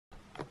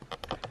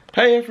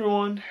Hey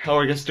everyone, how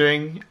are you guys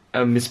doing?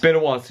 It's been a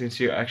while since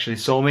you actually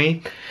saw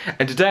me,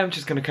 and today I'm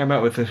just gonna come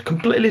out with a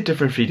completely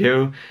different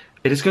video.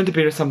 It is going to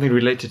be something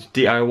related to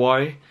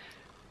DIY,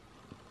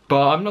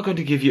 but I'm not going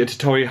to give you a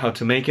tutorial how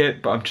to make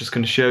it, but I'm just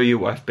gonna show you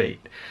what I've made.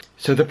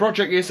 So the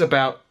project is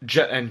about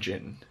jet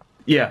engine.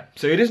 Yeah,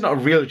 so it is not a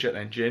real jet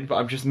engine, but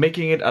I'm just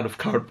making it out of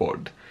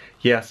cardboard.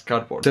 Yes,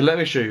 cardboard. So let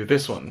me show you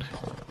this one.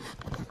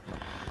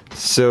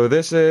 So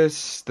this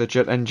is the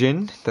jet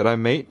engine that I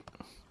made.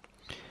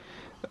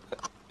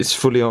 It's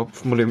fully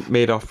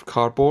made of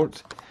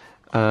cardboard.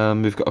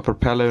 We've got a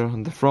propeller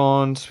on the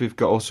front. We've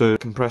got also a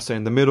compressor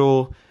in the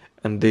middle,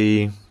 and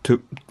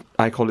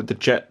I call it the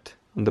jet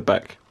on the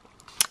back.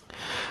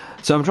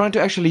 So I'm trying to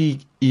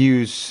actually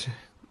use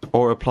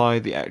or apply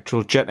the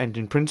actual jet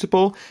engine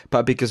principle,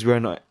 but because we're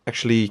not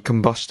actually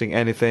combusting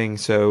anything,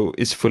 so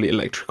it's fully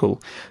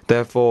electrical.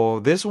 Therefore,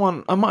 this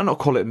one, I might not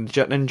call it a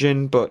jet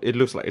engine, but it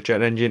looks like a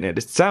jet engine and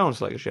it sounds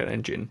like a jet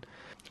engine.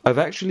 I've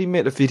actually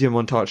made a video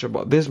montage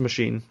about this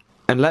machine,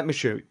 and let me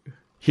show you.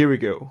 Here we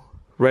go.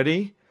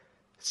 Ready,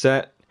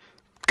 set,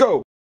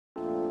 go!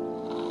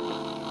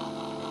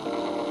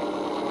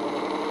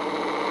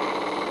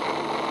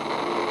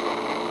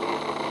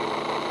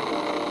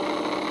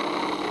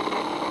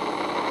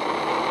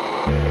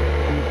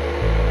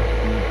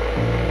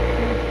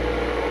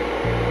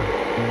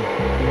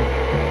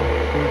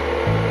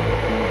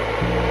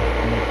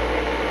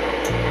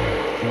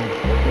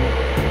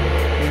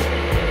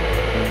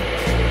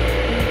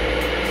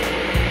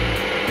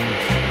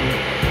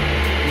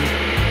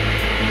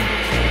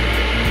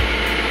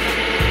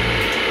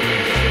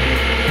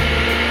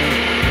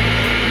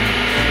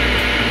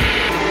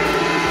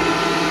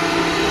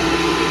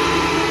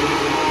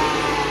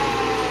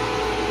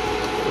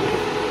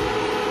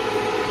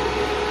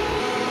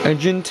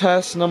 Engine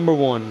test number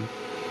 1.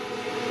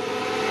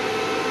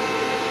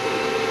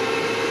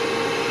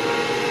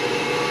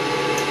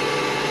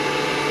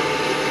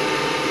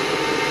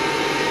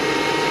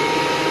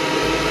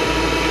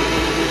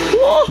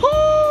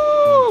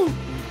 Woohoo!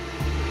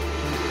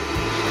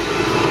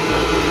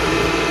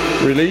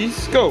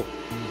 Release, go!